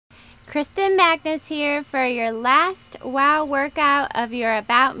Kristen Magnus here for your last WOW workout of your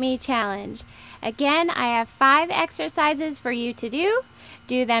About Me challenge. Again, I have 5 exercises for you to do.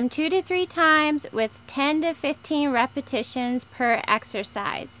 Do them 2 to 3 times with 10 to 15 repetitions per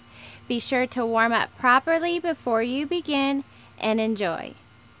exercise. Be sure to warm up properly before you begin and enjoy.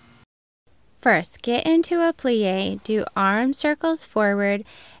 First, get into a plie, do arm circles forward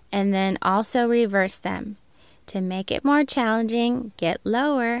and then also reverse them. To make it more challenging, get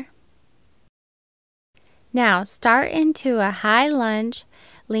lower. Now start into a high lunge,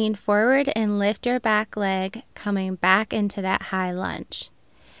 lean forward and lift your back leg, coming back into that high lunge.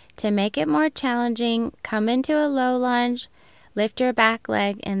 To make it more challenging, come into a low lunge, lift your back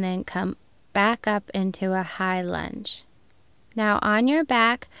leg and then come back up into a high lunge. Now on your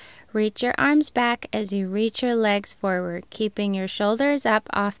back, reach your arms back as you reach your legs forward, keeping your shoulders up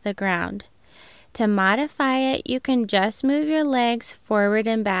off the ground. To modify it, you can just move your legs forward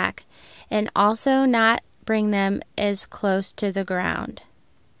and back and also not bring them as close to the ground.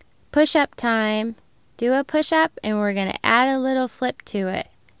 Push-up time. Do a push-up and we're going to add a little flip to it.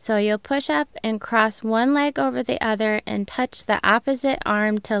 So you'll push up and cross one leg over the other and touch the opposite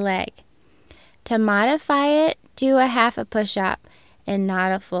arm to leg. To modify it, do a half a push-up and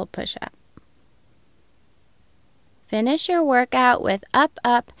not a full push-up. Finish your workout with up,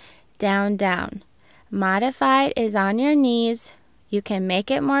 up, down, down. Modified is on your knees. You can make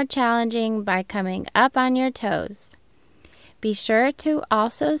it more challenging by coming up on your toes. Be sure to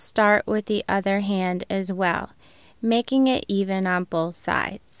also start with the other hand as well, making it even on both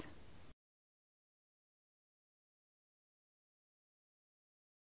sides.